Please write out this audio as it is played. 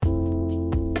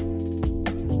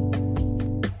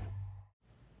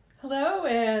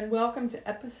and welcome to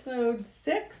episode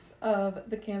 6 of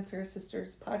the Cancer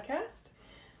Sisters podcast.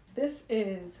 This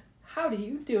is How Do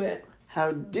You Do It?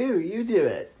 How do you do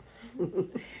it?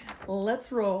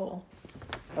 Let's roll.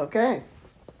 Okay.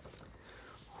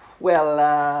 Well,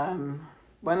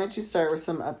 why don't you start with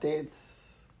some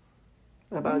updates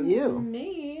about you?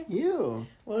 Me? You.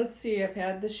 Well, let's see. I've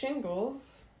had the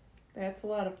shingles. That's a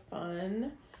lot of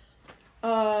fun.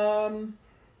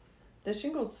 The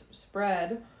shingles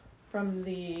spread from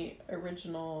the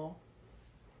original,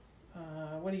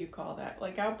 what do you call that?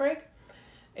 Like outbreak?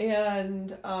 And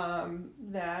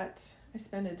that I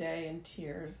spent a day in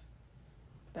tears.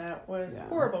 That was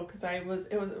horrible because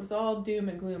it was all doom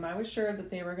and gloom. I was sure that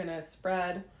they were gonna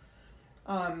spread.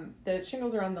 The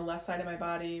shingles are on the left side of my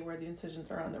body where the incisions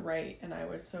are on the right, and I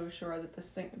was so sure that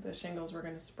the shingles were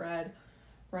gonna spread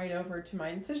right over to my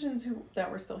incisions that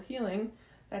were still healing.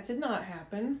 That did not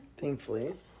happen.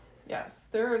 Thankfully. Yes,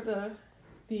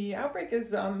 the outbreak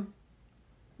is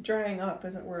drying up,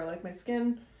 as it were. Like my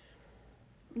skin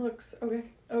looks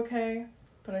okay,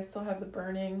 but I still have the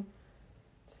burning,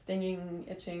 stinging,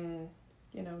 itching,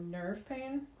 nerve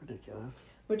pain.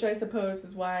 Ridiculous. Which I suppose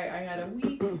is why I had a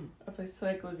week of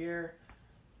acyclovir,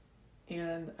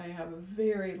 and I have a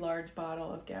very large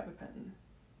bottle of gabapentin.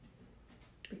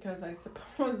 Because I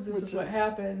suppose this is what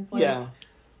happens. A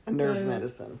nerve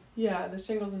medicine. Yeah, the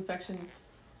shingles infection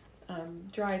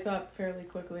dries up fairly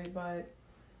quickly, but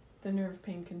the nerve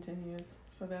pain continues.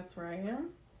 So that's where I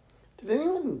am. Did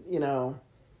anyone,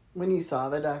 when you saw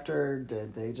the doctor,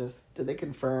 did they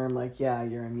confirm,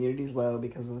 your immunity's low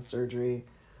because of the surgery?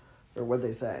 Or what'd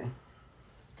they say?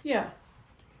 Yeah.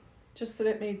 Just that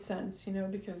it made sense,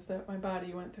 because my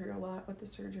body went through a lot with the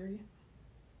surgery.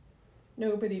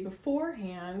 Nobody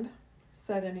beforehand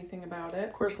said anything about it.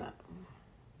 Of course not.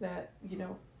 That,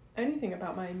 anything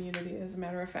about my immunity, as a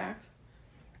matter of fact.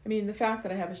 I mean, the fact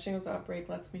that I have a shingles outbreak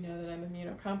lets me know that I'm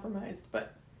immunocompromised,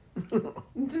 but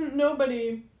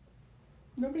nobody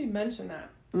mentioned that.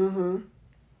 Mm-hmm.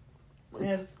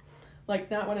 As,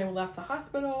 not when I left the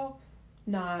hospital,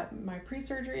 not my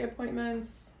pre-surgery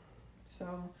appointments.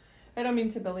 So, I don't mean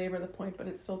to belabor the point, but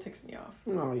it still ticks me off.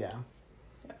 Oh, yeah.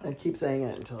 I keep saying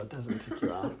it until it doesn't tick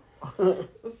you off.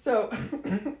 So,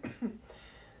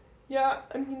 yeah,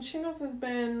 I mean, shingles has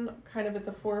been kind of at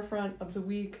the forefront of the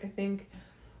week. I think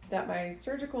that my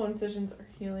surgical incisions are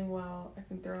healing well. I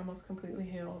think they're almost completely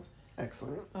healed.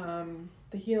 Excellent.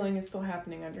 The healing is still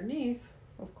happening underneath,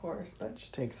 of course, but...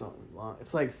 Which takes so long.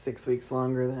 It's 6 weeks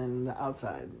longer than the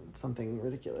outside. Something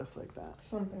ridiculous like that.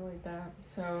 Something like that.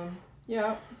 So,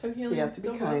 yeah, so healing. So you have to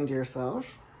be kind to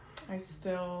yourself. I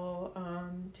still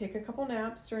take a couple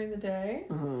naps during the day.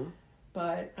 Mm-hmm.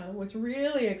 But what's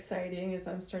really exciting is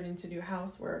I'm starting to do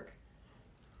housework.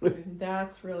 And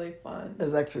that's really fun.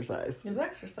 As exercise.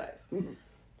 Mm-hmm.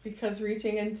 Because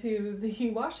reaching into the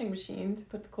washing machine to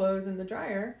put the clothes in the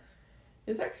dryer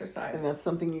is exercise. And that's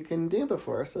something you can do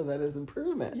before, so that is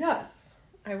improvement. Yes.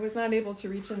 I was not able to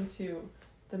reach into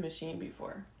the machine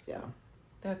before. So yeah.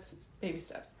 That's baby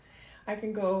steps. I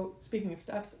can go, speaking of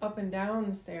steps, up and down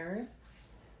the stairs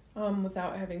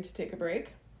without having to take a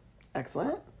break.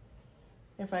 Excellent.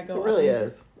 If I go it really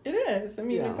is. It is. I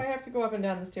mean, if I have to go up and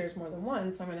down the stairs more than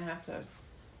once, I'm going to have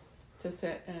to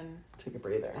sit and... Take a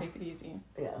breather. Take it easy.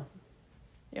 Yeah.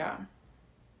 Yeah.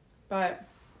 But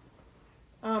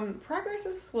progress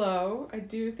is slow. I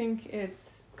do think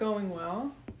it's going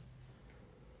well.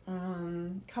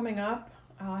 Coming up,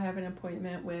 I'll have an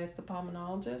appointment with the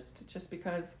pulmonologist just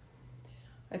because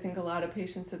I think a lot of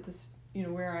patients at this,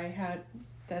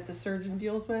 that the surgeon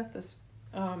deals with, this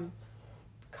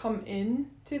come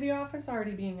in to the office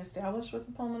already being established with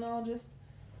the pulmonologist,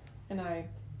 and I,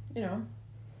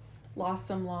 lost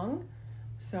some lung,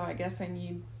 so I guess I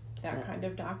need that kind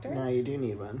of doctor. No, you do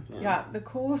need one. Yeah, the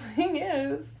cool thing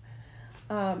is,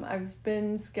 I've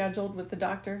been scheduled with the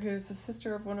doctor who's the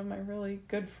sister of one of my really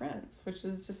good friends, which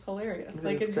is just hilarious.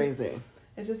 It's crazy.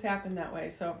 It just happened that way,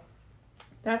 so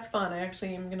that's fun. I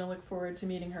actually am going to look forward to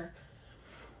meeting her.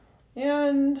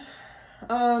 And,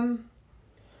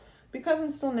 because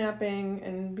I'm still napping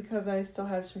and because I still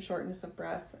have some shortness of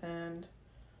breath and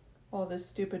all this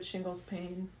stupid shingles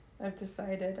pain, I've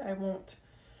decided I won't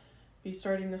be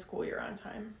starting the school year on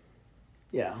time.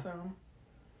 Yeah. So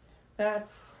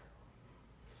that's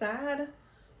sad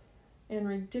and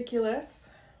ridiculous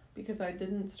because I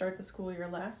didn't start the school year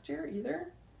last year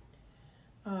either.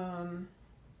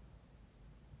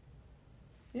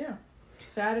 Yeah.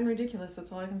 Sad and ridiculous,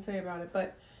 that's all I can say about it.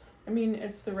 But, I mean,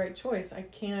 it's the right choice. I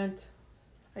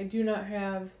do not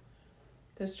have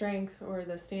the strength or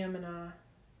the stamina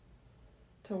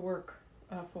to work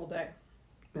a full day.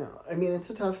 No, I mean, it's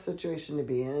a tough situation to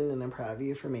be in, and I'm proud of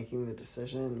you for making the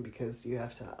decision because you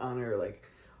have to honor, like,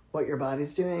 what your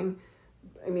body's doing.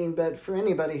 I mean, but for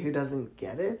anybody who doesn't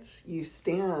get it, you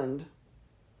stand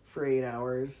for 8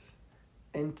 hours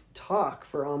and talk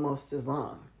for almost as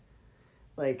long.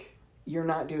 Like, you're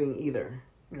not doing either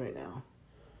right now.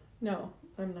 No,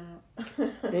 I'm not.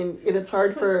 And it's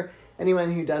hard for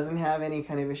anyone who doesn't have any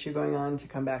kind of issue going on to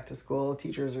come back to school.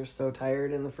 Teachers are so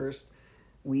tired in the first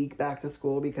week back to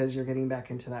school because you're getting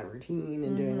back into that routine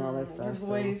and doing all that stuff. Your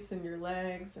voice and your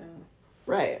legs and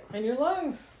right. And your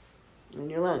lungs. And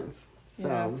your lungs. So.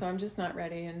 Yeah, so I'm just not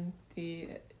ready, and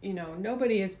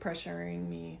nobody is pressuring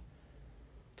me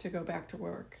to go back to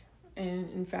work. And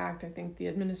in fact, I think the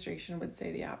administration would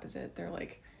say the opposite. They're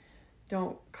like,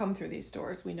 don't come through these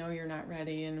doors. We know you're not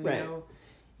ready, and we know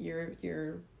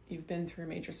you've been through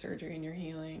major surgery and you're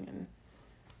healing, and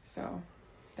so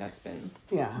that's been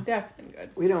good.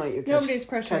 We don't want you Nobody's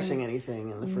catching anything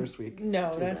in the first week.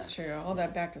 No, that's true. All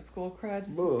that back to school crud,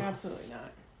 absolutely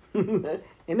not.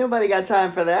 Ain't nobody got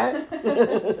time for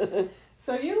that.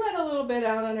 So you let a little bit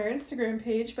out on our Instagram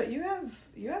page, but you have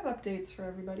updates for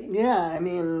everybody. Yeah, I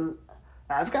mean,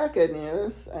 I've got good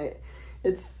news. I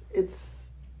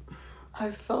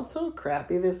felt so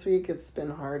crappy this week. It's been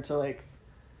hard to like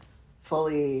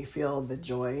fully feel the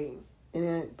joy in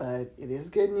it, but it is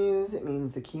good news. It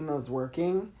means the chemo's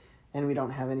working, and we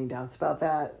don't have any doubts about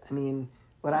that. I mean,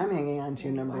 what I'm hanging on to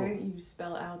Why don't you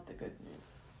spell out the good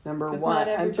news? Number one,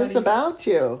 I'm just about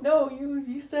to. No,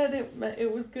 you said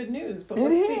it was good news, but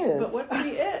it is. But what's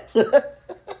the it?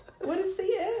 What is the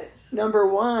it? Number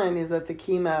one is that the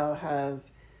chemo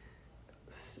has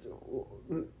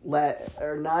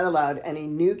not allowed any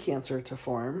new cancer to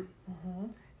form.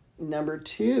 Mm-hmm. Number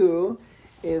two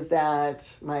is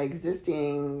that my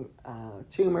existing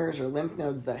tumors or lymph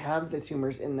nodes that have the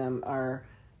tumors in them are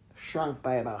shrunk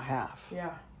by about half.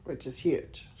 Yeah. Which is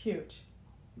huge. Huge.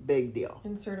 Big deal.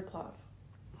 Insert applause.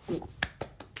 We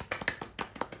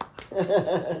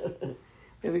have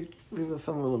a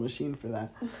fun little machine for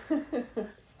that.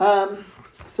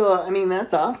 So, I mean,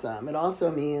 that's awesome. It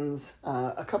also means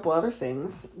a couple other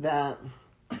things that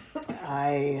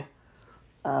I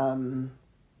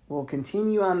will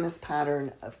continue on this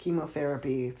pattern of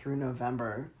chemotherapy through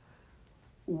November,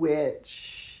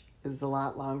 which is a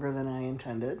lot longer than I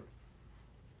intended.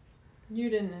 You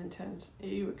didn't intend.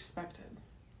 You expected.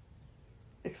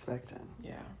 Expected.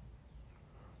 Yeah.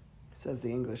 Says the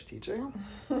English teacher.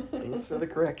 Thanks for the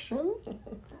correction.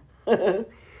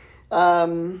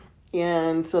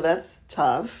 And so that's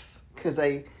tough because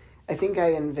I think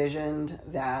I envisioned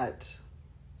that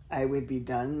I would be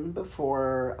done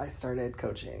before I started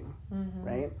coaching,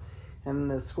 right? And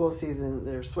the school season,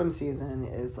 their swim season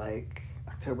is like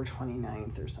October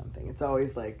 29th or something. It's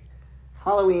always like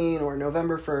Halloween or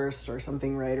November 1st or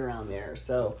something right around there.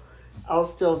 So I'll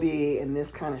still be in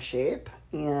this kind of shape.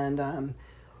 And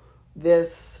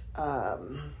this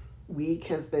week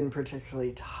has been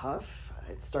particularly tough.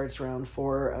 It starts round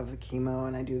 4 of the chemo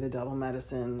and I do the double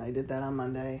medicine. I did that on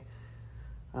Monday.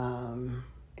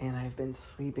 And I've been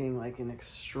sleeping like an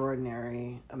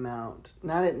extraordinary amount.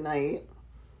 Not at night,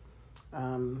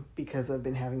 because I've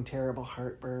been having terrible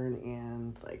heartburn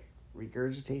and like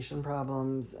regurgitation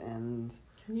problems. And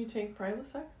can you take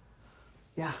Prilosec?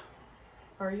 Yeah.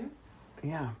 Are you?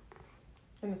 Yeah.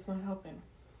 And it's not helping.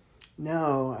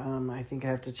 No, I think I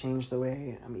have to change the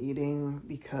way I'm eating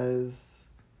because,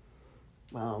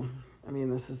 well, I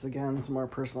mean, this is again some more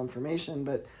personal information,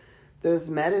 but those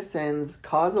medicines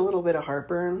cause a little bit of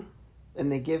heartburn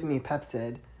and they give me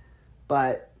Pepcid,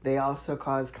 but they also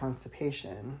cause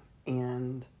constipation.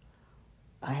 And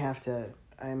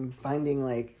I'm finding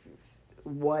like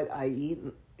what I eat,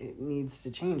 it needs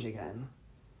to change again.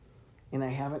 And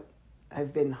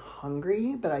I've been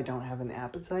hungry, but I don't have an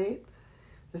appetite.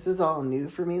 This is all new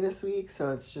for me this week,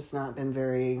 so it's just not been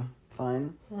very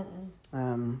fun.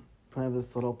 I have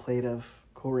this little plate of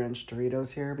Cool Ranch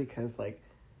Doritos here because, like,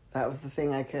 that was the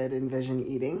thing I could envision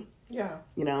eating. Yeah.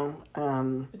 You know?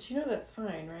 But you know that's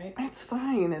fine, right? It's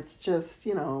fine. It's just,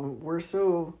 we're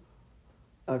so...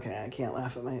 Okay, I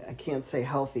can't say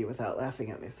healthy without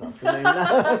laughing at myself because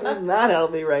I'm not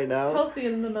healthy right now. Healthy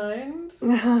in the mind?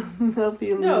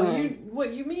 Healthy in the mind. No,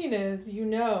 what you mean is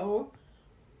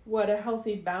what a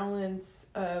healthy balance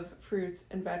of fruits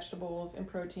and vegetables and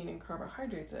protein and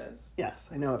carbohydrates is. Yes,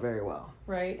 I know it very well.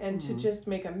 Right? And to just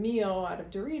make a meal out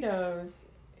of Doritos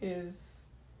is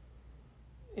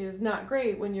not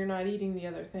great when you're not eating the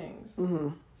other things. Mm-hmm.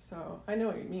 So I know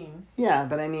what you mean. Yeah,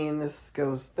 but I mean, that's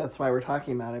why we're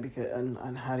talking about it, because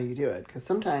on how do you do it? Because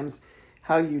sometimes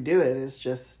how you do it is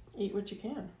just... Eat what you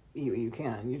can. Eat what you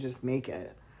can. You just make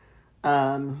it.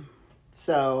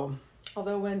 So.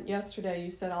 Although when yesterday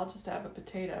you said, I'll just have a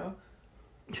potato.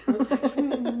 I was like,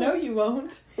 no, you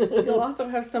won't. You'll also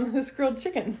have some of this grilled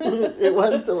chicken. It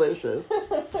was delicious.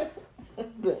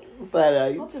 But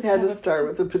I had to start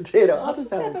with a potato. I'll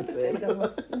just have a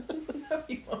potato. No,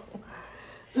 you won't.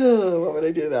 What would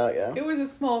I do without you? It was a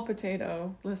small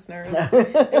potato, listeners.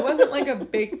 It wasn't like a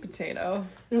baked potato.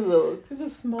 It was a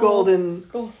small golden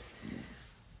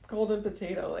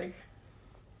potato, like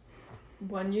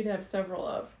one you'd have several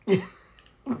of.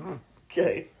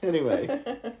 Okay. Anyway,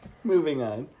 moving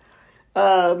on.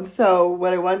 So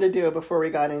what I wanted to do before we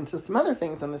got into some other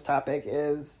things on this topic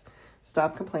is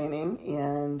stop complaining.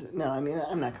 And no, I mean,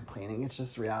 I'm not complaining. It's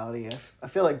just reality. I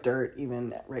feel like dirt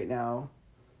even right now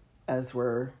as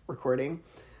we're recording.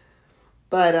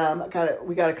 But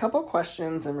we got a couple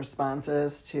questions and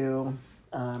responses to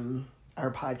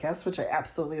our podcast, which I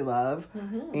absolutely love.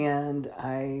 Mm-hmm. And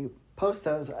I post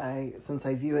those. Since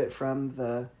I view it from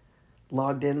the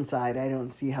logged in side, I don't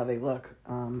see how they look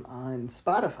on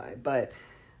Spotify. But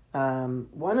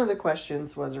one of the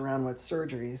questions was around what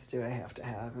surgeries do I have to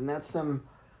have? And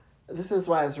this is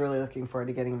why I was really looking forward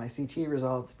to getting my CT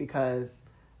results, because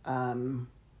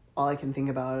all I can think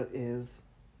about is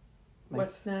my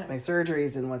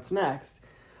surgeries and what's next.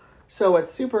 So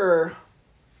what's super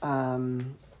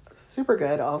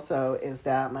good also is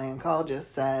that my oncologist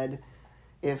said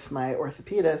if my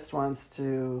orthopedist wants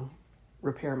to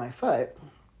repair my foot,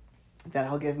 that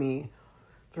he'll give me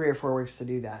 3 or 4 weeks to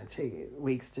do that,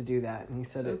 And he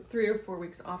said, so 3 or 4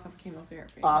 weeks off of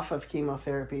chemotherapy. Off of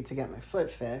chemotherapy to get my foot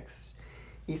fixed.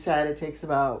 He said it takes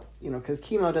about, because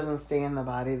chemo doesn't stay in the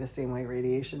body the same way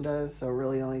radiation does, so it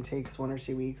really only takes 1 or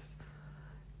 2 weeks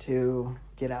to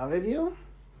get out of you.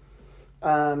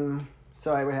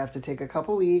 So I would have to take a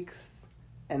couple weeks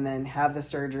and then have the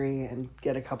surgery and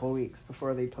get a couple weeks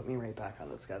before they put me right back on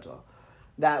the schedule.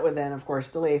 That would then, of course,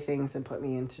 delay things and put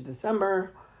me into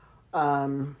December.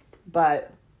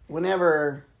 But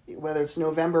whether it's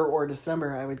November or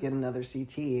December, I would get another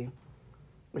CT,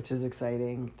 which is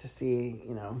exciting to see,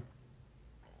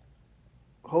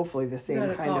 hopefully the same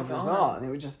kind of result. And it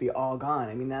would just be all gone.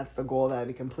 I mean, that's the goal, that I'd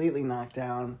be completely knocked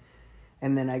down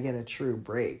and then I get a true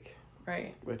break.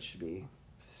 Right. Which should be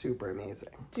super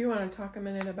amazing. Do you want to talk a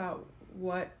minute about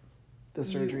what the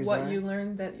surgeries what you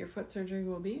learned that your foot surgery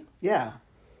will be? Yeah.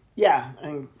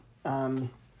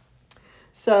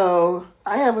 So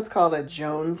I have what's called a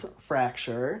Jones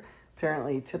fracture,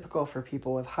 apparently typical for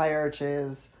people with high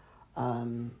arches.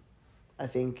 I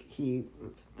think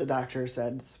the doctor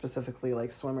said specifically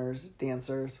like swimmers,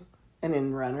 dancers, and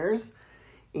in runners.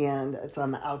 And it's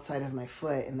on the outside of my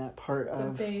foot in that part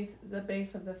of... The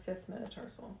base of the 5th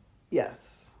metatarsal.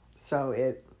 Yes. So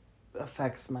it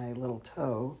affects my little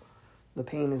toe. The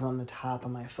pain is on the top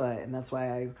of my foot. And that's why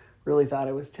I really thought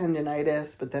it was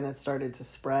tendinitis. But then it started to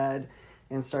spread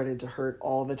and started to hurt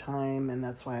all the time. And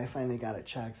that's why I finally got it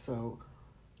checked. So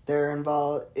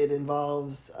it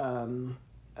involves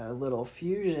a little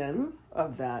fusion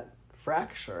of that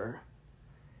fracture.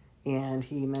 And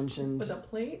he mentioned... With a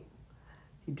plate?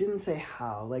 He didn't say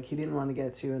how. Like, he didn't want to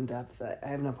get too in-depth. I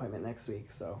have an appointment next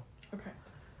week, so... Okay.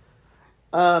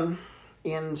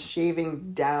 And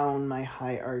shaving down my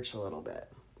high arch a little bit,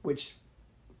 which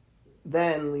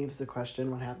then leaves the question,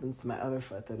 what happens to my other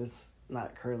foot that is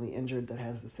not currently injured that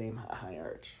has the same high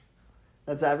arch?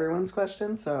 That's everyone's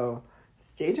question, so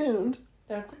stay tuned.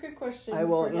 That's a good question. I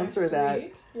will answer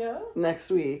that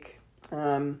next week.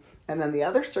 And then the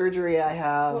other surgery I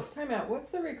have... Well, time out. What's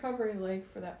the recovery like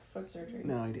for that foot surgery?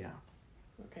 No idea.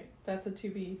 Okay. That's a to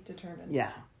be determined.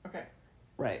 Yeah. Okay.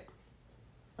 Right.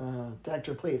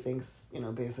 Dr. Plate thinks,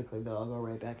 basically that I'll go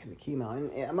right back into chemo.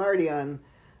 And I'm already on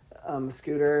a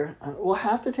scooter. We'll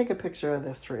have to take a picture of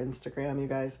this for Instagram, you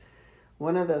guys.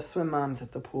 One of the swim moms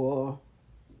at the pool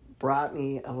brought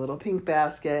me a little pink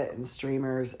basket and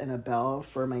streamers and a bell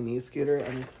for my knee scooter,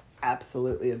 and it's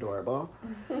absolutely adorable.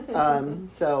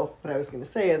 So what I was going to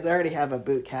say is I already have a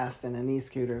boot cast and a knee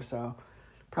scooter, so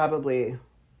probably,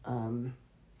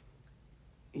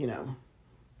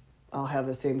 I'll have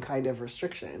the same kind of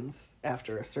restrictions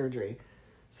after a surgery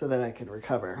so that I can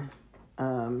recover.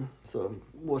 So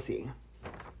we'll see.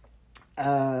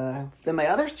 Then my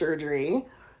other surgery,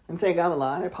 I'm saying I'm a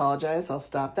lot, I apologize, I'll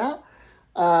stop that,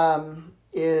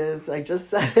 is, I just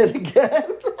said it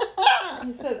again.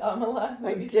 You said a lot.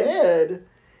 I did.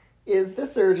 Is the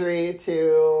surgery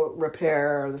to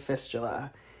repair the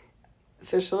fistula.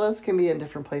 Fistulas can be in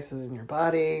different places in your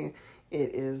body.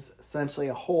 It is essentially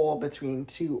a hole between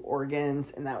two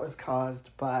organs, and that was caused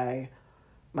by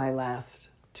my last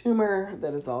tumor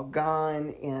that is all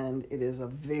gone, and it is a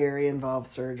very involved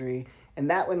surgery. And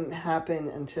that wouldn't happen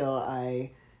until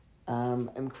I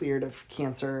am cleared of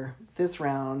cancer this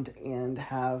round and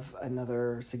have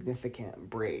another significant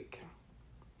break.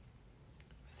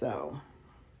 So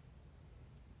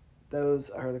those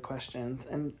are the questions.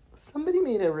 And somebody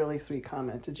made a really sweet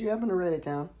comment. Did you happen to write it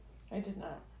down? I did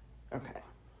not. Okay.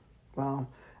 Well,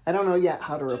 I don't know yet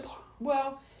how to reply.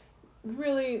 Well,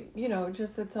 really,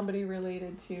 just that somebody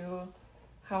related to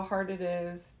how hard it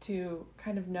is to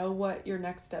kind of know what your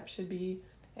next step should be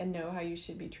and know how you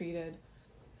should be treated,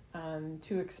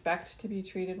 to expect to be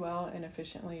treated well and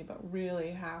efficiently, but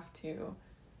really have to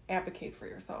advocate for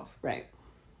yourself. Right.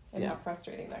 And how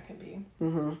frustrating that can be.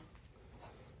 Mm-hmm.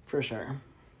 For sure.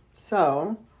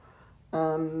 So,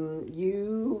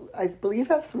 you, I believe,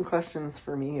 have some questions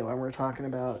for me when we're talking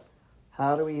about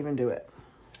how do we even do it?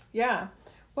 Yeah.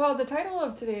 Well, the title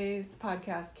of today's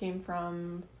podcast came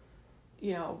from,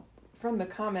 from the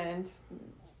comment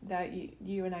that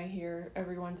you and I hear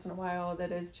every once in a while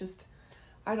that is just,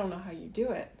 I don't know how you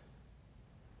do it.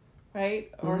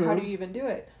 Right? Or how do you even do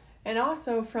it? And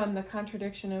also from the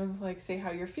contradiction of, like, say,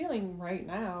 how you're feeling right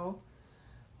now,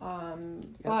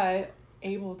 but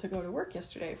able to go to work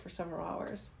yesterday for several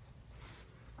hours.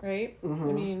 Right? Mm-hmm.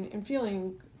 I mean, and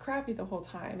feeling crappy the whole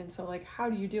time. And so, like, how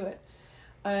do you do it?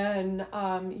 And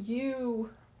you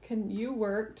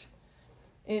worked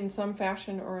in some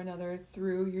fashion or another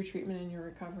through your treatment and your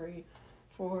recovery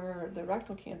for the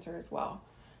rectal cancer as well.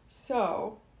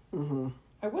 So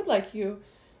I would like you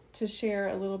to share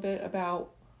a little bit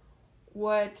about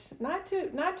what, not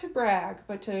to brag,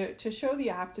 but to show the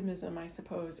optimism, I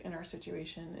suppose, in our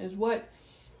situation, is what,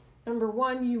 number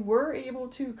one, you were able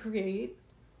to create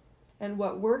and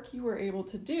what work you were able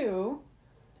to do,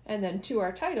 and then to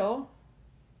our title,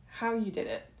 how you did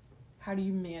it. How do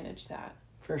you manage that?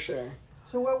 For sure.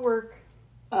 So what work?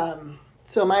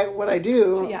 So what I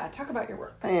do... Yeah, talk about your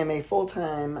work. I am a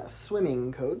full-time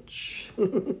swimming coach.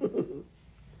 Who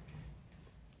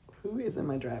is in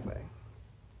my driveway?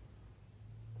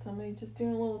 Somebody just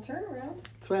doing a little turnaround.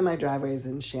 That's why my driveway is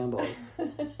in shambles.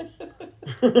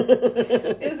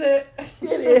 Is it?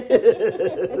 It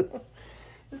is.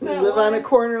 If you live on a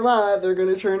corner lot, they're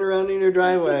going to turn around in your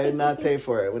driveway and not pay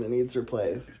for it when it needs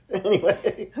replaced.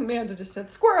 Anyway. Amanda just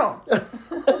said, squirrel!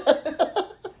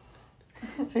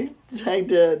 I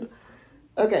did.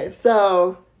 Okay,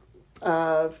 so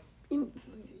in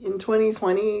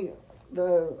 2020,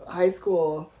 the high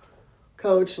school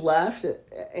coach left,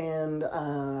 and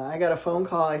I got a phone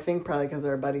call, I think probably because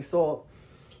our buddy Solt,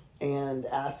 and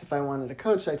asked if I wanted to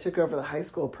coach. I took over the high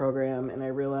school program, and I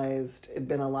realized it'd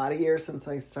been a lot of years since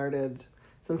I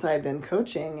had been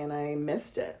coaching, and I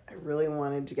missed it. I really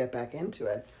wanted to get back into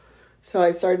it. So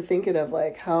I started thinking of,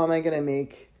 like, how am I going to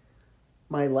make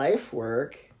my life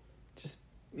work just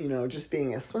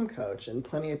being a swim coach? And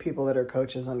plenty of people that are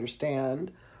coaches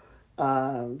understand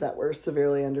that we're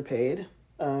severely underpaid.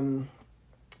 And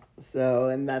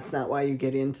that's not why you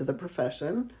get into the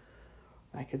profession.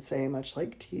 I could say much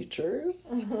like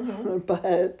teachers,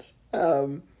 but,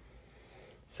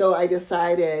 so I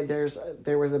decided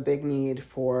there was a big need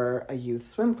for a youth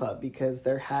swim club because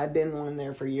there had been one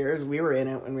there for years. We were in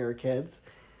it when we were kids.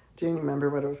 Do you remember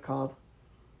what it was called?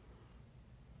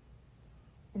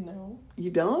 No.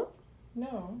 You don't?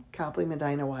 No. Copley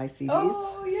Medina Y Seabees.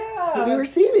 Oh, yeah. We were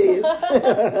Seabees.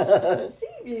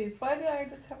 Seabees. Why did I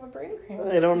just have a brain cramp?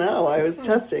 I don't know. I was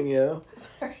testing you.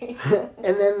 Sorry.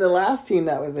 And then the last team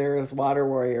that was there was Water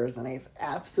Warriors, and I've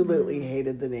absolutely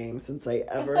hated the name since I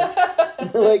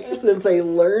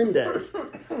learned it.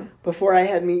 Before I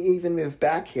had me even moved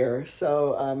back here.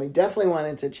 So I definitely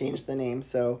wanted to change the name.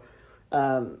 So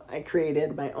I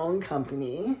created my own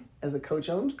company as a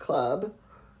coach-owned club,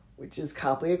 which is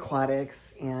Copley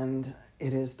Aquatics, and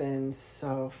it has been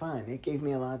so fun. It gave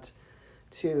me a lot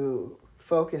to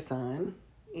focus on,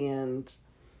 and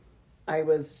I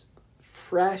was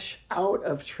fresh out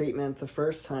of treatment the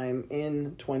first time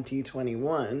in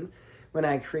 2021 when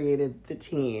I created the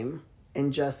team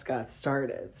and just got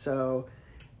started. So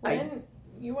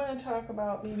you want to talk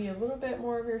about maybe a little bit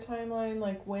more of your timeline,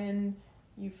 like when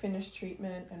you finished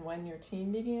treatment and when your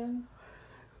team began?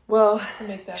 Well,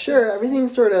 sure. Sense.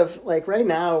 Everything's sort of like right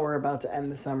now we're about to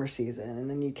end the summer season and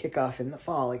then you kick off in the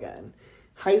fall again.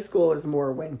 High school is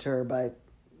more winter, but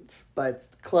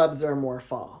clubs are more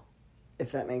fall,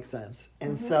 if that makes sense.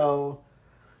 And so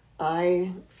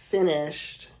I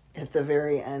finished at the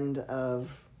very end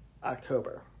of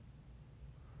October.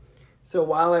 So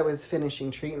while I was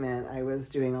finishing treatment, I was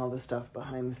doing all the stuff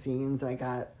behind the scenes. I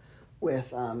got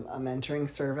with a mentoring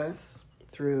service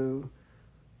through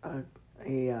a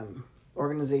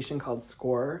organization called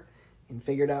SCORE and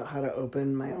figured out how to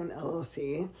open my own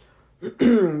LLC.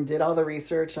 Did all the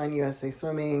research on USA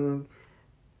Swimming,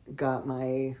 got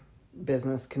my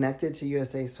business connected to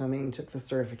USA Swimming, took the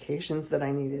certifications that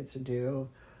I needed to do,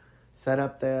 set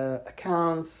up the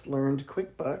accounts, learned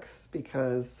QuickBooks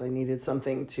because I needed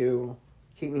something to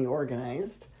keep me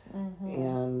organized,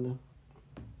 and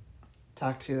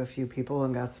talked to a few people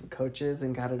and got some coaches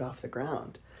and got it off the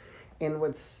ground. And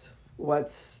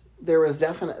there was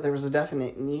a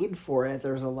definite need for it.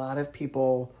 There was a lot of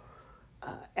people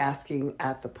asking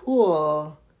at the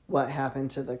pool what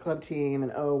happened to the club team,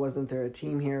 and wasn't there a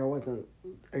team here?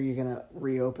 Are you gonna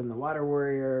reopen the Water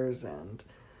Warriors and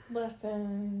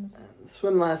lessons, and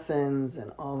swim lessons,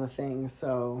 and all the things?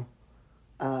 So,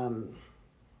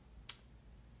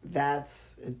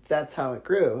 that's how it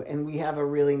grew, and we have a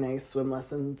really nice swim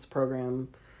lessons program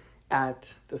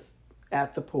at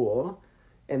the pool,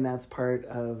 and that's part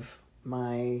of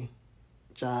my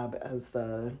job as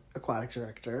the aquatic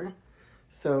director.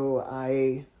 So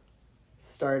I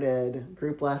started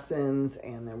group lessons,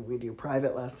 and then we do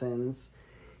private lessons.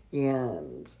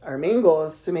 And our main goal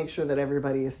is to make sure that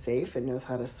everybody is safe and knows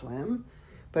how to swim.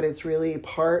 But it's really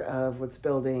part of what's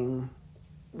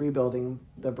rebuilding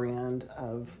the brand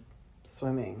of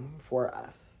swimming for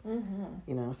us.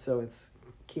 So it's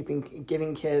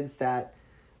giving kids that.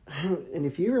 And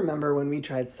if you remember when we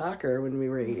tried soccer when we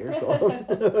were 8 years old,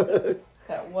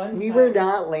 that one time. We were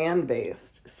not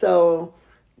land-based. So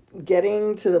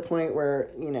getting to the point where,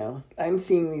 I'm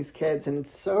seeing these kids, and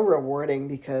it's so rewarding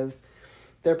because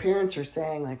their parents are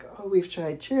saying like, we've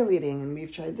tried cheerleading and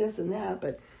we've tried this and that,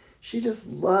 but she just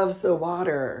loves the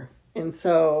water. And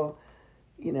so,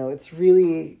 it's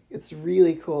really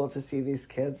cool to see these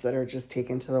kids that are just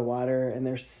taken to the water, and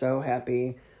they're so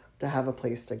happy to have a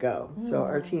place to go. So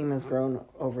our team has grown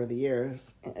over the year.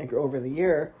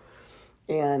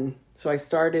 And so I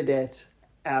started it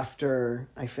after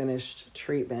I finished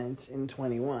treatment in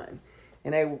 21.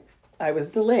 And I was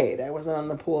delayed. I wasn't on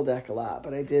the pool deck a lot,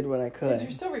 but I did what I could. Because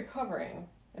you're still recovering.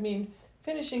 I mean,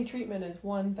 finishing treatment is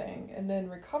one thing, and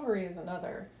then recovery is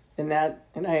another. And I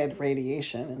had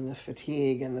radiation and the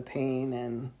fatigue and the pain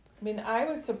and... I mean, I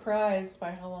was surprised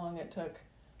by how long it took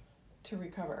to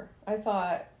recover. I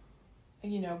thought,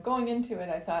 going into it,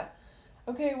 I thought,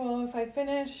 okay, well, if I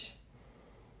finish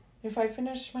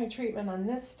my treatment on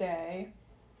this day,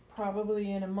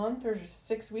 probably in a month or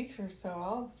 6 weeks or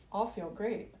so, I'll feel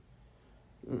great.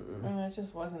 And that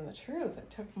just wasn't the truth.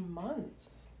 It took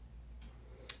months.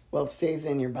 Well, it stays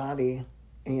in your body,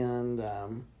 and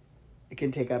it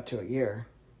can take up to a year.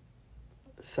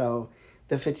 So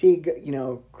the fatigue,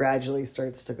 gradually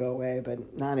starts to go away,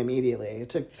 but not immediately. It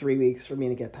took 3 weeks for me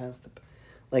to get past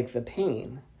the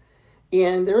pain.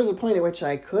 And there was a point at which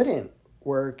I couldn't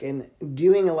work, and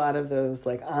doing a lot of those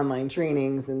like online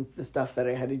trainings and the stuff that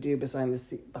I had to do behind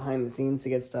the scenes to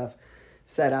get stuff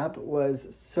set up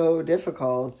was so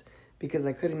difficult because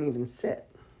I couldn't even sit.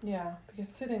 Yeah, because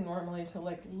sitting normally to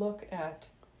look at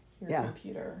your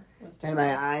computer was difficult. And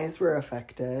my eyes were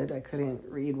affected. I couldn't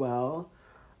read well.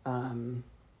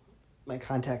 My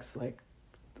contacts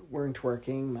weren't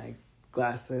working. My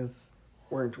glasses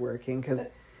weren't working because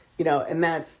and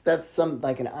that's some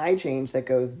an eye change that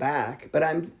goes back. But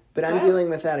I'm dealing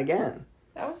with that again.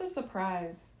 That was a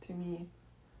surprise to me.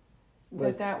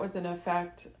 That was an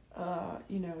effect.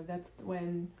 That's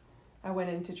when I went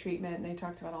into treatment and they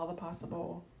talked about all the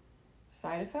possible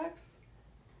side effects.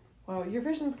 Well, your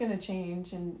vision's going to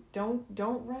change, and don't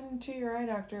run to your eye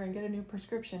doctor and get a new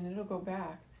prescription. It'll go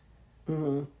back.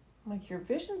 Mm-hmm. Your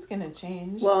vision's going to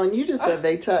change. Well, and you just said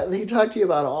they talked to you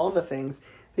about all the things.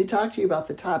 They talked to you about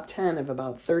the top 10 of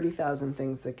about 30,000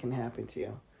 things that can happen to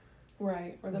you.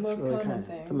 Right, or the most common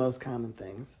things. The most common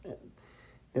things.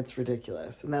 It's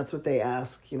ridiculous. And that's what they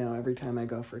ask, every time I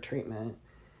go for treatment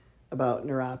about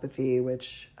neuropathy,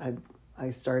 which I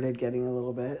started getting a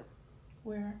little bit.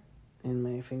 Where? In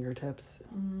my fingertips.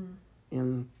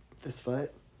 In this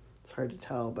foot. It's hard to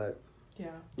tell, but... Yeah,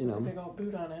 a big old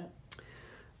boot on it.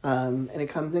 And it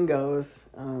comes and goes.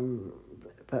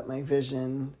 But my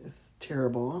vision is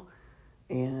terrible.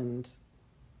 And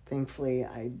thankfully,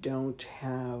 I don't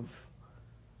have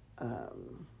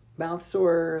mouth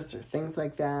sores or things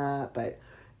like that. But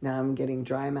now I'm getting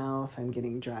dry mouth. I'm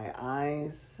getting dry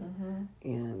eyes.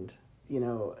 And,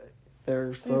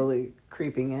 they're slowly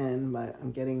creeping in, but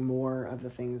I'm getting more of the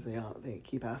things they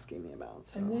keep asking me about.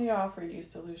 So. And they offer you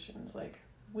solutions,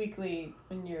 weekly,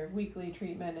 in your weekly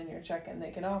treatment and your check-in,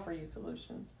 they can offer you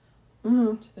solutions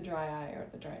to the dry eye or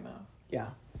the dry mouth. Yeah.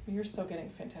 You're still getting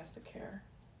fantastic care.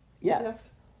 Yes.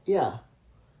 Yeah.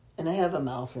 And I have a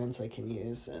mouth rinse I can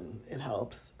use, and it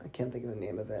helps. I can't think of the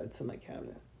name of it. It's in my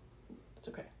cabinet. It's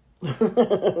okay.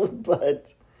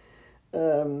 But,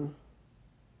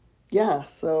 yeah,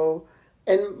 so,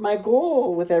 and my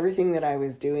goal with everything that I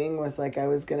was doing was like, I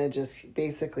was going to just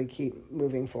basically keep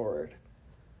moving forward.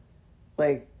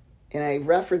 Like, and I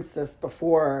referenced this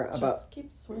before about... Just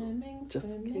keep swimming,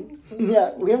 just swimming, keep, swimming.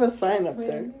 yeah, we have a sign up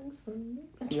there. Swimming.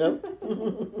 Yep.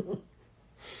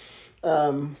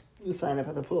 You sign up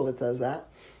at the pool that says that.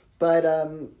 But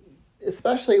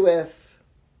especially with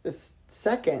this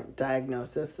second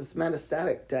diagnosis, this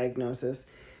metastatic diagnosis,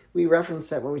 we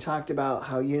referenced it when we talked about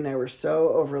how you and I were so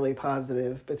overly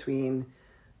positive between,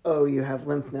 oh, you have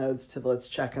lymph nodes, to let's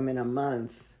check them in a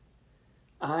month.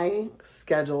 I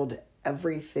scheduled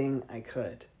everything I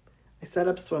could. I set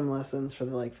up swim lessons for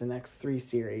the next 3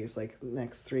 series, like the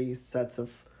next 3 sets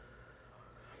of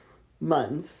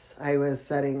months. I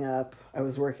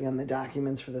was working on the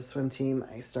documents for the swim team.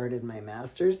 I started my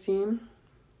master's team,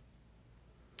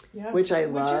 which I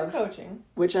love.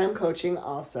 Which I'm coaching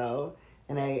also.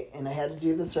 And I had to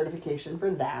do the certification for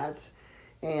that.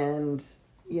 And,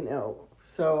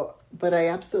 but I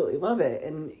absolutely love it.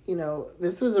 And,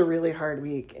 this was a really hard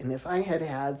week. And if I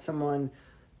had someone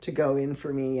to go in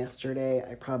for me yesterday,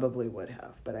 I probably would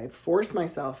have. But I forced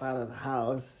myself out of the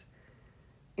house,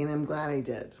 and I'm glad I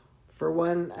did. For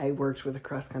one, I worked with the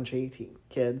cross-country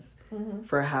kids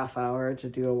for a half hour to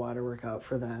do a water workout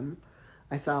for them.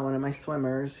 I saw one of my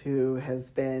swimmers who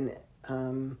has been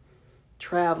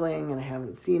traveling, and I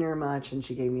haven't seen her much, and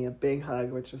she gave me a big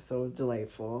hug, which was so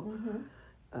delightful.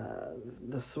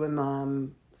 The swim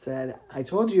mom said, I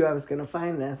told you I was going to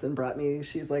find this, and brought me,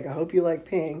 she's like, I hope you like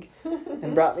pink,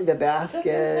 and brought me the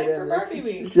basket.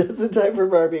 Just in time for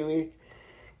Barbie week.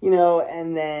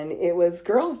 And then it was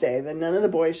girls' day. Then none of the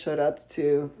boys showed up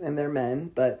and they're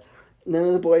men, but none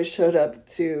of the boys showed up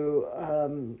to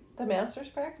the master's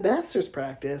practice? Master's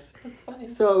practice. That's funny.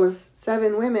 So it was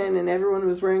 7 women, and everyone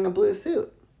was wearing a blue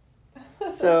suit.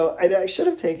 So I should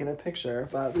have taken a picture,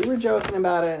 but we were joking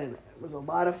about it, and it was a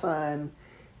lot of fun.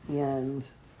 And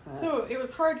so it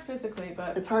was hard physically,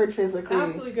 but it's hard physically.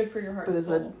 Absolutely good for your heart and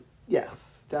soul.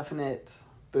 Yes, definite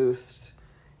boost.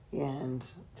 And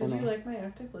did you like my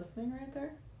active listening right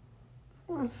there?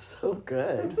 It was so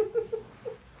good.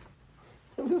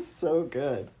 It was so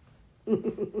good.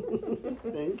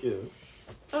 Thank you.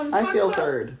 I feel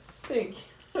heard. Thank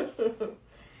you.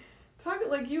 Talk,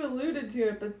 like you alluded to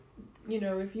it, but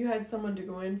if you had someone to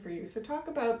go in for you, so talk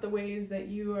about the ways that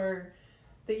you've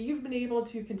been able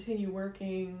to continue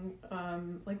working,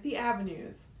 like the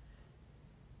avenues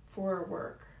for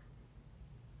work.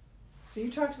 So you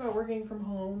talked about working from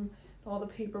home, all the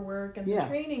paperwork and the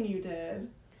training you did.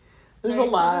 There's a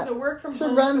lot to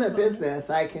run the business.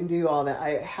 I can do all that.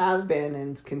 I have been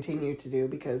and continue to do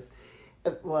because,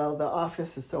 the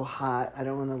office is so hot. I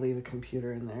don't want to leave a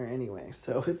computer in there anyway.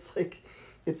 So it's like,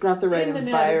 it's not the right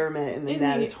environment in the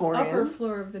natatorium. The upper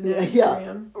floor of the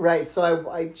natatorium. Yeah, right. So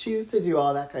I choose to do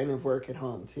all that kind of work at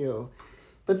home too.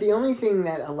 But the only thing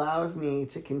that allows me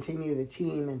to continue the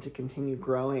team and to continue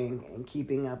growing and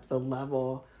keeping up the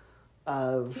level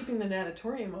of... Keeping the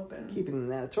natatorium open and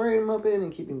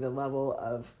keeping the level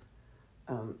of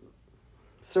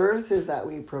services that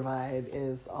we provide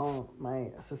is all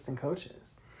my assistant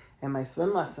coaches and my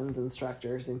swim lessons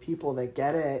instructors and people that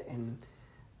get it and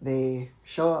they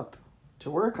show up to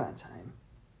work on time.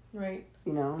 Right.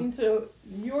 And so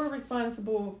you're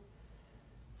responsible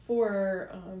for...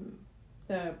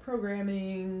 the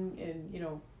programming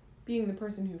and, being the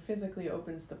person who physically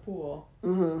opens the pool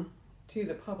to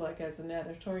the public as a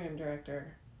natatorium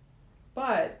director.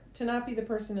 But to not be the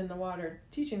person in the water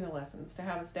teaching the lessons, to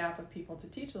have a staff of people to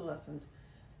teach the lessons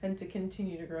and to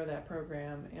continue to grow that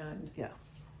program and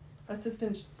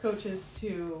assistant coaches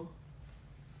to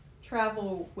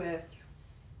travel with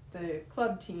the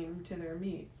club team to their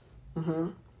meets.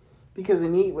 Because a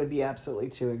meet would be absolutely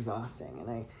too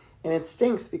exhausting. And it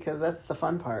stinks because that's the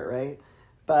fun part, right?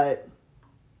 But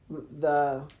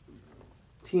the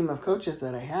team of coaches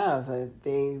that I have,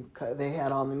 they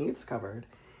had all the meets covered,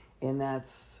 and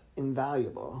that's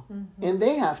invaluable. And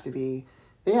they have to be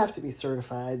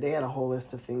certified. They had a whole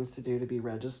list of things to do to be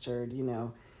registered,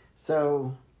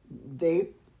 So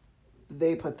they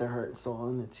put their heart and soul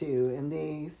in it too, and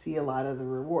they see a lot of the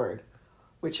reward,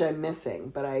 which I'm missing.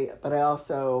 But I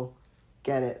also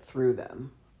get it through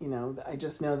them. I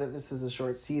just know that this is a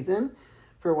short season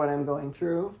for what I'm going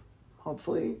through,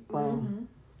 hopefully. Well,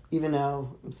 even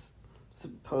though I'm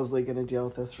supposedly going to deal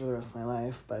with this for the rest of my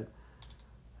life, but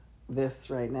this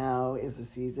right now is a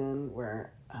season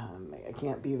where I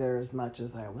can't be there as much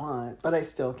as I want, but I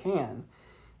still can.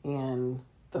 And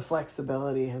the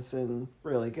flexibility has been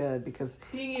really good because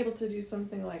being able to do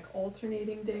something like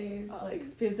alternating days,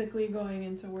 like physically going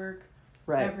into work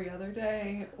right. every other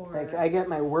day, or like I get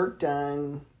my work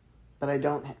done, but I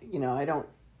don't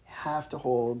have to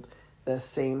hold the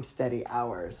same steady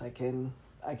hours. I can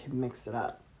mix it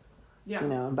up. yeah.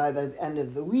 And by the end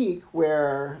of the week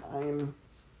where I'm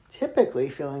typically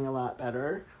feeling a lot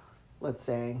better, let's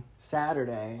say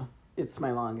Saturday, it's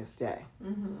my longest day.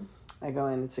 Mm-hmm. I go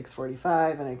in at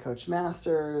 6:45 and I coach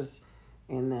masters,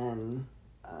 and then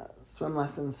swim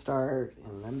lessons start,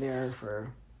 and I'm there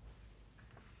for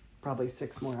probably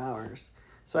 6 more hours.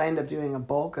 So I end up doing a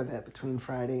bulk of it between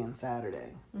Friday and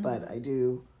Saturday, but I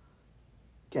do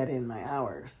get in my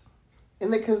hours,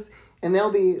 and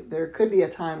there could be a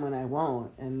time when I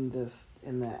won't, and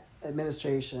the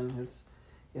administration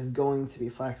is going to be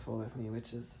flexible with me,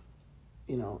 which is,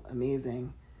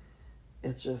 amazing.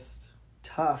 It's just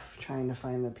tough trying to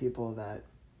find the people that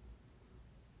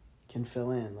can fill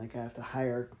in. Like, I have to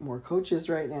hire more coaches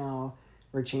right now.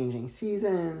 We're changing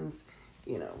seasons.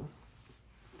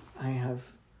 I have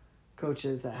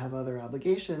coaches that have other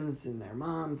obligations and their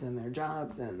moms and their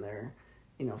jobs and their,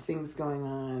 things going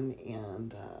on.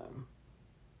 And,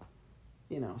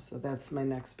 so that's my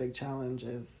next big challenge,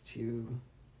 is to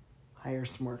hire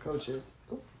some more coaches.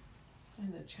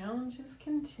 And the challenges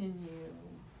continue.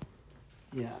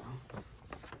 Yeah.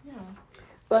 Yeah.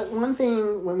 But one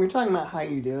thing, when we're talking about how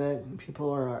you do it, and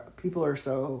people are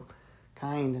so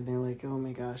kind, and they're like, "Oh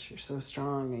my gosh, you're so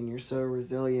strong and you're so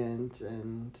resilient,"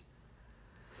 and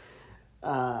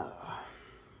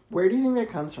where do you think that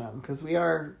comes from? Because we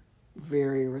are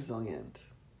very resilient.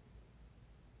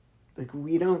 Like,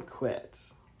 we don't quit.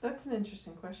 That's an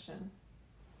interesting question,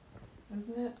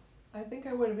 isn't it? I think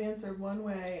I would have answered one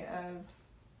way as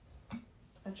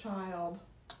a child,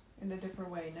 in a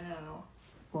different way now.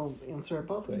 Well, answer it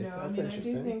both ways. That's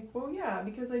interesting. I do think,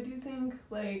 because I do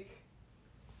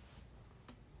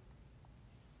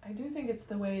think, it's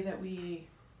the way that we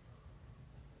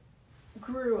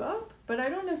grew up, but I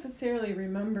don't necessarily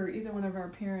remember either one of our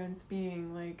parents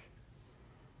being like,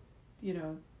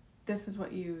 this is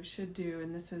what you should do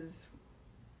and this is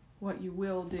what you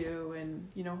will do, and,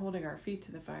 holding our feet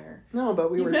to the fire. No,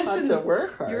 but we were taught to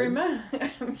work hard.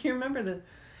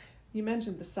 You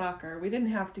mentioned the soccer. We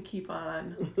didn't have to keep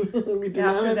on we did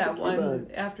after not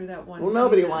have after that one. Well,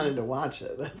 nobody wanted to watch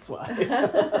it. That's why.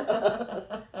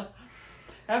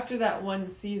 After that one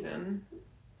season.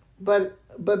 But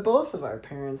both of our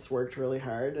parents worked really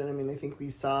hard, and I think we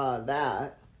saw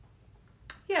that.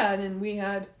 Yeah, and then we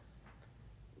had,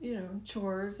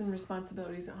 chores and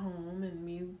responsibilities at home,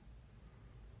 and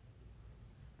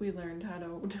we learned how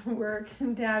to work.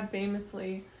 And Dad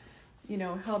famously,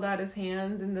 held out his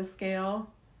hands in the scale.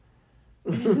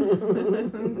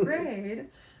 Grade,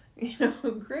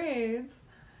 grades,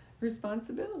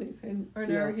 responsibilities,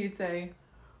 he'd say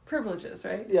privileges,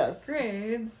 right? Yes.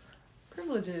 Grades,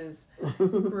 privileges,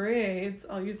 grades.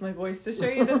 I'll use my voice to show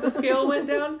you that the scale went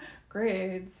down.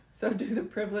 Grades, so do the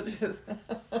privileges.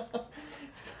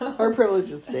 Our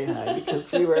privileges stay high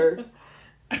because we were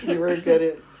good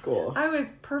at school. I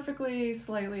was perfectly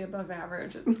slightly above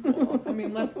average at school.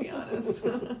 Let's be honest.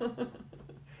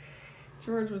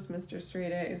 George was Mr.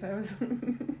 Straight A's.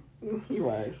 He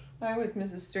was. I was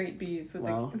Mrs. Straight B's with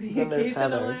the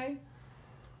occasional A.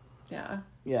 Yeah.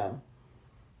 Yeah.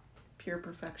 Pure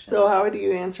perfection. So how would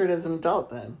you answer it as an adult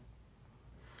then?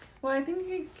 Well, I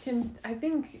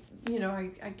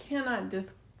cannot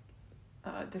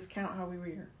discount how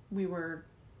we were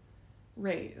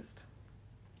raised.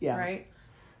 Yeah. Right?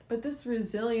 But this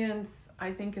resilience,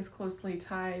 I think, is closely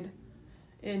tied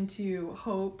into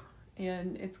hope,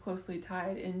 and it's closely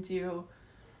tied into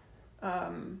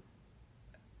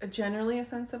generally a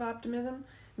sense of optimism.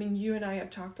 You and I have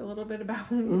talked a little bit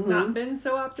about not been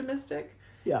so optimistic.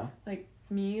 Yeah. Like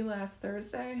me last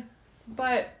Thursday.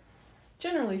 But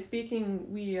generally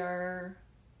speaking, we are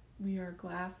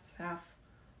glass half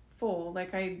full.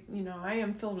 Like I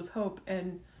am filled with hope,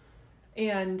 and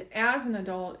as an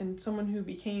adult and someone who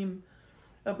became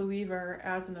a believer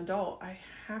as an adult, I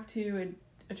have to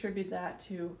attribute that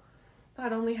to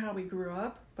not only how we grew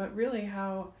up, but really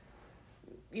how,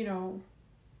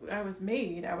 I was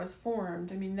made, I was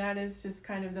formed. That is just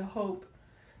kind of the hope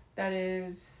that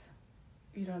is,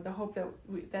 the hope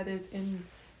that is in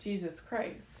Jesus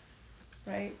Christ,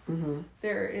 right? Mm-hmm.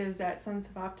 There is that sense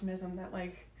of optimism that,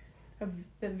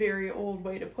 the very old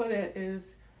way to put it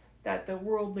is that the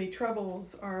worldly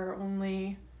troubles are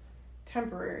only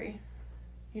temporary,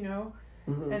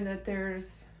 mm-hmm. and that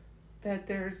there's,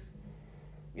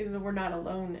 we're not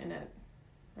alone in it,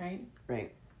 right?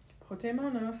 Right.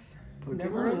 Potemonos.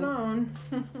 Never alone.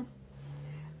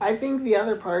 I think the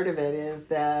other part of it is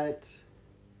that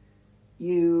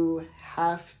you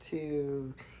have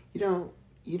to, you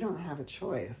don't have a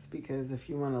choice, because if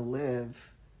you want to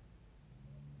live,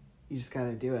 you just got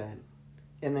to do it.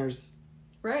 And there's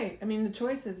right. I mean, the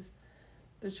choice is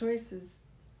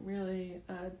really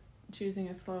choosing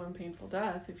a slow and painful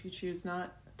death if you choose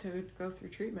not to go through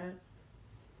treatment.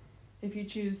 If you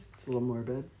choose, it's a little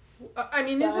morbid. I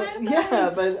mean, isn't it?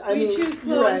 Yeah, but I mean, choose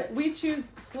slow. Right. We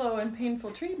choose slow and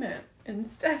painful treatment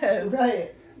instead.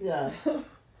 Right. Yeah.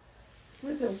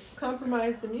 With a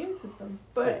compromised immune system,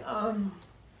 but right.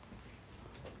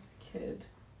 Kid,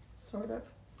 sort of.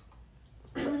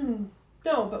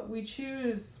 No, but we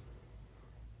choose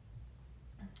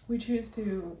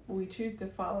to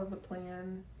follow the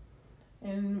plan,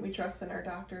 and we trust in our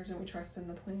doctors, and we trust in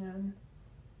the plan.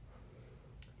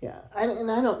 Yeah, I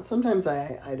don't. Sometimes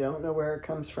I don't know where it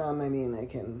comes from. I mean, I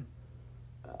can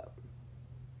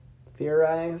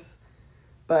theorize,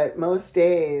 but most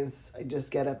days I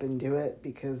just get up and do it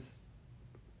because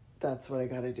that's what I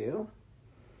got to do.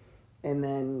 And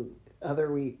then other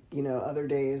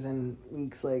days and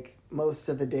weeks, like most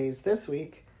of the days this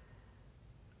week,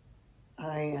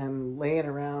 I am laying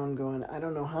around going, I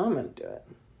don't know how I'm going to do it.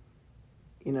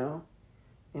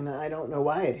 And I don't know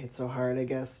why it hit so hard. I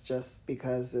guess just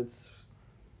because it's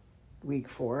week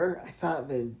 4. I thought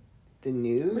the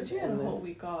news. But you had a whole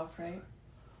week off, right?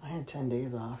 I had 10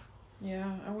 days off.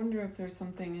 Yeah, I wonder if there's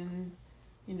something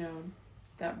in,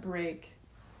 that break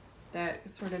that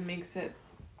sort of makes it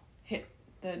hit,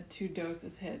 the 2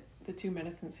 doses hit, the 2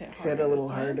 medicines hit harder. Hit a little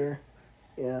harder.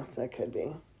 Yeah, that could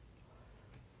be.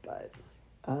 But,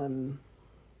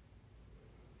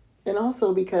 and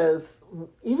also because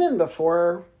even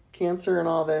before cancer and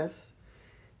all this,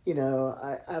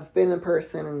 I've been a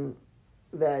person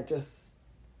that just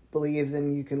believes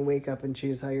in you can wake up and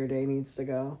choose how your day needs to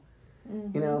go.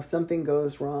 Mm-hmm. If something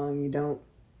goes wrong, you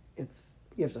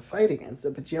have to fight against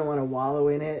it, but you don't want to wallow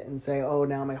in it and say, oh,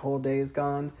 now my whole day is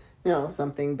gone. No,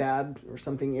 something bad or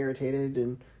something irritated.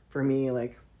 And for me,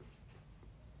 like,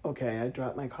 okay, I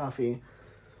dropped my coffee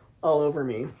all over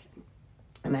me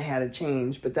and I had to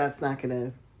change, but that's not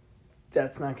going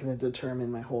to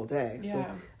determine my whole day. Yeah. So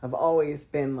I've always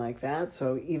been like that.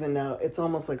 So even though it's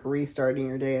almost like restarting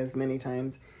your day as many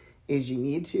times as you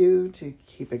need to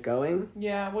keep it going.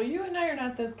 Yeah. Well, you and I are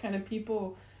not those kind of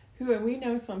people and we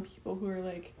know some people who are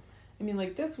like, I mean,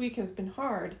 like this week has been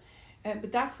hard,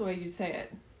 but that's the way you say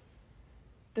it.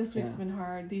 This week's been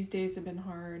hard. These days have been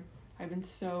hard. I've been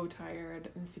so tired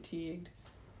and fatigued.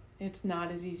 It's not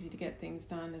as easy to get things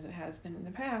done as it has been in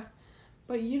the past,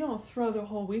 but you don't throw the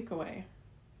whole week away.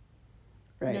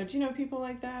 Right. Do you know people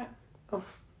like that? Oh.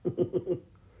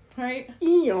 Right?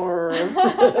 Eeyore.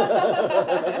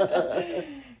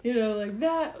 Like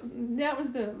that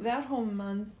was that whole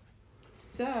month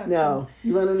sucked. No.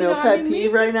 You want to know pet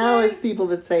peeve right now is people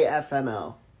that say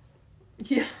FML.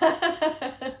 Yeah.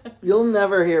 You'll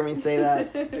never hear me say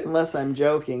that unless I'm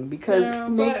joking, because it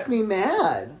makes me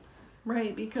mad.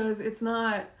 Right, because it's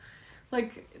not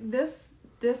like this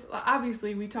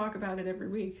obviously we talk about it every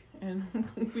week and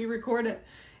we record it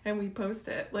and we post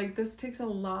it. Like this takes a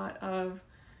lot of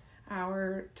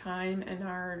our time and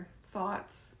our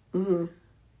thoughts. Mm-hmm.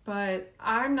 But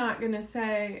I'm not going to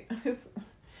say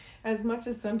as much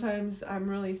as sometimes I'm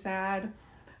really sad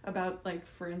about, like,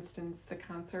 for instance, the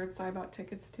concerts I bought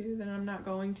tickets to that I'm not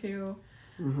going to.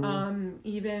 Mm-hmm.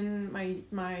 Even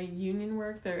my union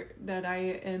work that I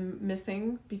am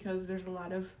missing because there's a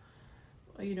lot of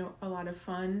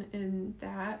fun in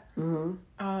that.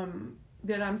 Mm-hmm.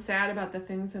 That I'm sad about the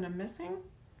things that I'm missing,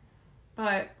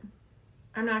 but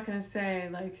I'm not going to say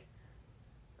like,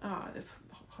 oh,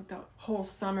 the whole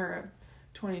summer of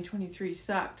 2023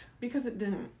 sucked, because it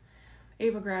didn't.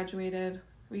 Ava graduated.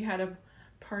 We had a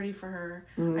party for her.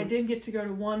 Mm-hmm. I did get to go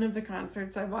to one of the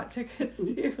concerts I bought tickets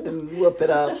to. And whoop it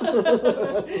up.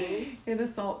 And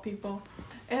assault people.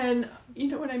 And you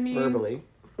know what I mean? Verbally.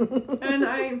 And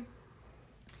I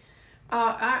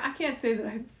can't say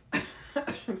that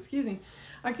excuse me.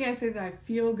 I can't say that I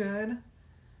feel good,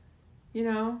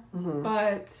 mm-hmm.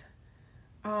 But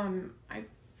I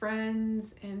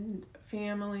friends and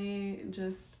family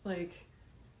just like,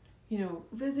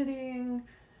 visiting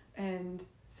and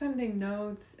sending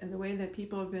notes, and the way that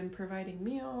people have been providing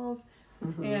meals.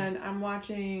 Mm-hmm. And I'm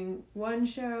watching one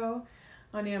show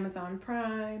on Amazon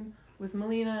Prime with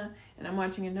Melina, and I'm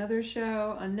watching another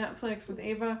show on Netflix with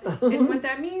Ava. And what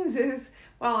that means is,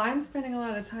 while I'm spending a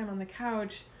lot of time on the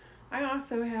couch, I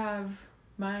also have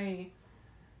my,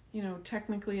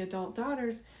 technically adult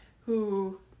daughters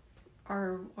who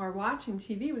are watching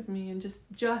TV with me and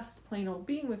just plain old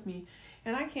being with me.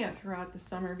 And I can't throw out the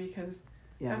summer because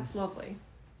that's lovely.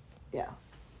 Yeah.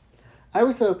 I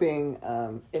was hoping,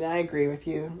 and I agree with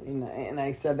you, and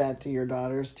I said that to your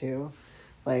daughters too,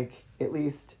 like at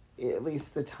least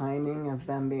the timing of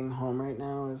them being home right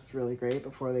now is really great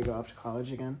before they go off to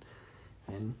college again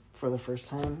and for the first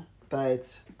time.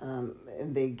 But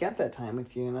and they get that time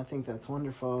with you, and I think that's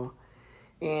wonderful.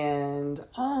 And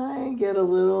I get a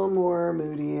little more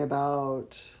moody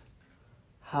about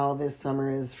how this summer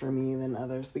is for me than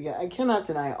others. But yeah, I cannot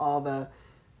deny all the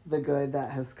good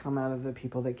that has come out of the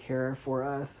people that care for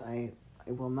us. I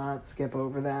will not skip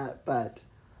over that, but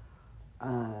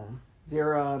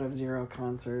 0 out of 0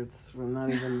 concerts. We're not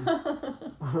even.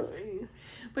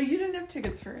 But you didn't have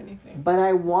tickets for anything. But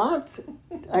I wanted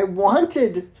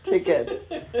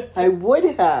tickets. I would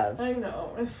have. I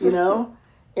know. You know,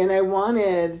 and I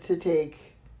wanted to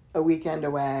take a weekend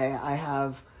away. I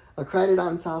have a credit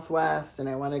on Southwest, and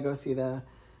I want to go see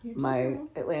my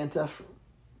Atlanta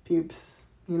peeps.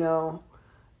 You know,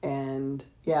 and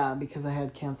yeah, because I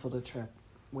had canceled a trip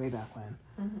way back when,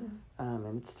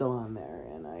 and it's still on there,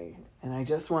 and I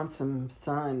just want some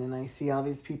sun, and I see all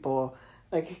these people,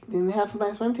 like, and half of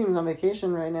my swim team's on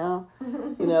vacation right now.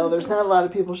 You know, there's not a lot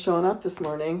of people showing up this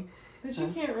morning. But you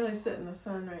can't really sit in the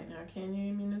sun right now, can you?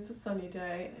 I mean, it's a sunny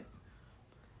day, and it's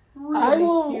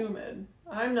really humid.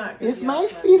 I'm not gonna If my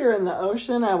feet are in the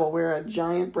ocean, I will wear a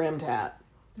giant brimmed hat.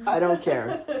 I don't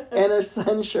care. And a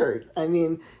sun shirt. I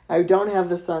mean, I don't have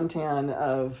the suntan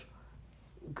of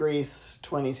Grease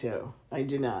 22. I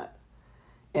do not.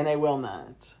 And I will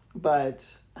not.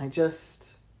 But I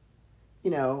just,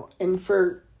 you know, and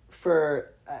for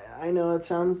I know it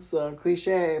sounds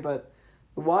cliche, but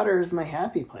the water is my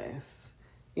happy place.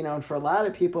 You know, and for a lot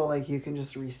of people, like, you can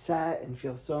just reset and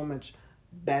feel so much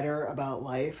better about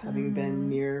life having been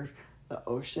near the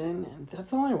ocean. And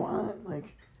that's all I want.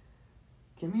 Like,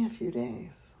 give me a few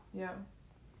days. Yeah.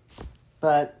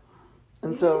 But,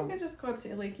 and so... You could just go up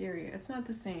to Lake Erie. It's not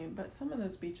the same, but some of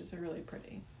those beaches are really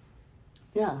pretty.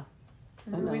 Yeah.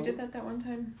 Remember we did that one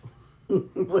time?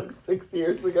 Like 6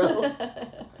 years ago.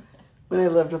 When I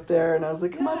lived up there, and I was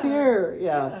like, come up here.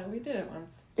 Yeah, we did it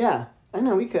once. Yeah, I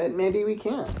know we could. Maybe we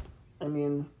can't. I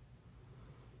mean...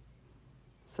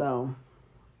 So...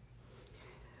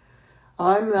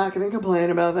 I'm not going to complain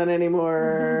about that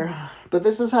anymore. But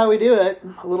this is how we do it.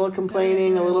 A little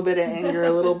complaining, a little bit of anger,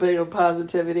 a little bit of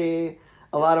positivity,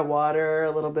 a lot of water,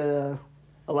 a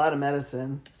lot of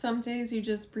medicine. Some days you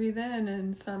just breathe in,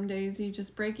 and some days you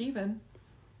just break even.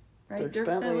 Right, Dierks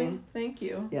Bentley. Thank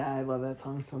you. Yeah, I love that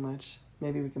song so much.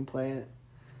 Maybe we can play it.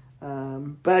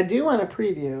 But I do want to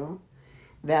preview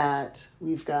that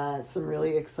we've got some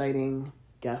really exciting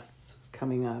guests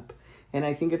coming up. And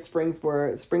I think it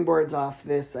springboards off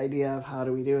this idea of how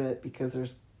do we do it, because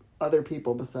there's other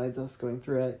people besides us going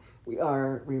through it. We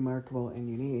are remarkable and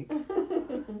unique.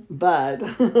 But,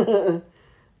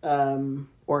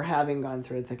 or having gone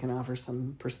through it, that can offer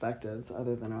some perspectives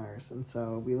other than ours. And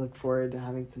so we look forward to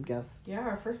having some guests. Yeah,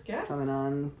 our first guest. Coming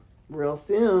on real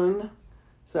soon.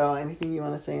 So anything you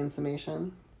want to say in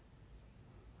summation?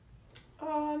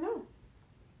 No.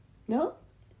 No?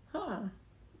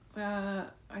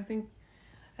 I think...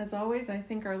 As always, I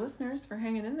thank our listeners for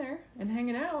hanging in there and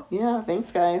hanging out. Yeah,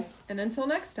 thanks, guys. And until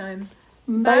next time.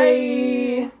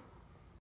 Bye. Bye.